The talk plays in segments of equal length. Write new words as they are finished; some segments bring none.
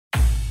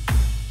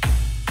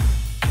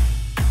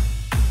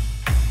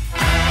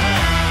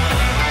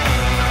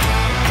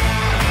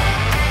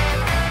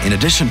In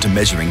addition to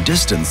measuring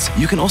distance,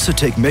 you can also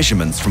take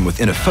measurements from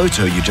within a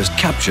photo you just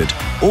captured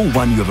or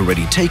one you have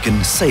already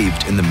taken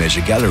saved in the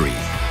measure gallery.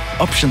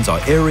 Options are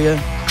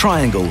area,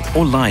 triangle,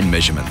 or line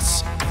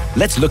measurements.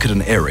 Let's look at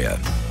an area.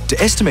 To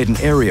estimate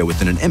an area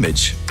within an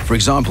image, for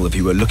example, if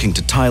you were looking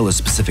to tile a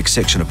specific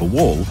section of a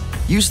wall,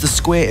 use the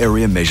square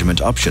area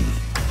measurement option.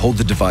 Hold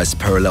the device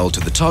parallel to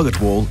the target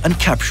wall and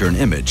capture an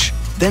image.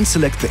 Then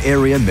select the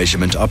area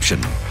measurement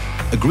option.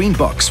 A green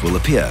box will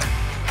appear.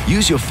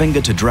 Use your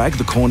finger to drag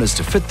the corners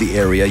to fit the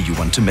area you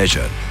want to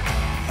measure.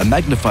 A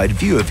magnified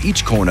view of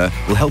each corner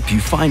will help you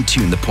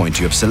fine-tune the point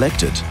you have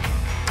selected.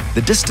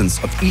 The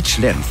distance of each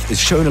length is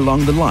shown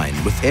along the line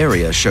with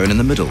area shown in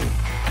the middle.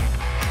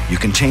 You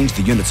can change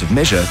the units of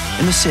measure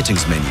in the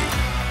settings menu.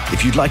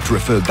 If you'd like to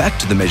refer back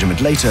to the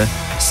measurement later,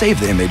 save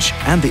the image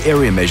and the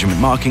area measurement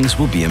markings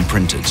will be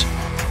imprinted.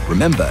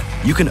 Remember,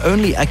 you can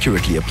only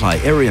accurately apply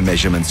area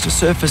measurements to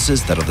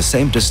surfaces that are the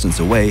same distance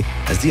away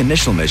as the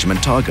initial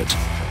measurement target.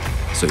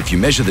 So if you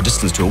measure the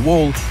distance to a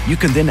wall, you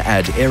can then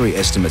add area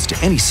estimates to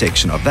any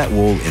section of that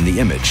wall in the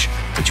image,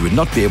 but you would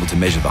not be able to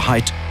measure the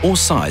height or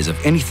size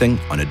of anything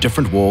on a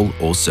different wall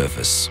or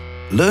surface.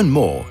 Learn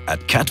more at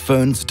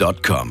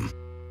catphones.com.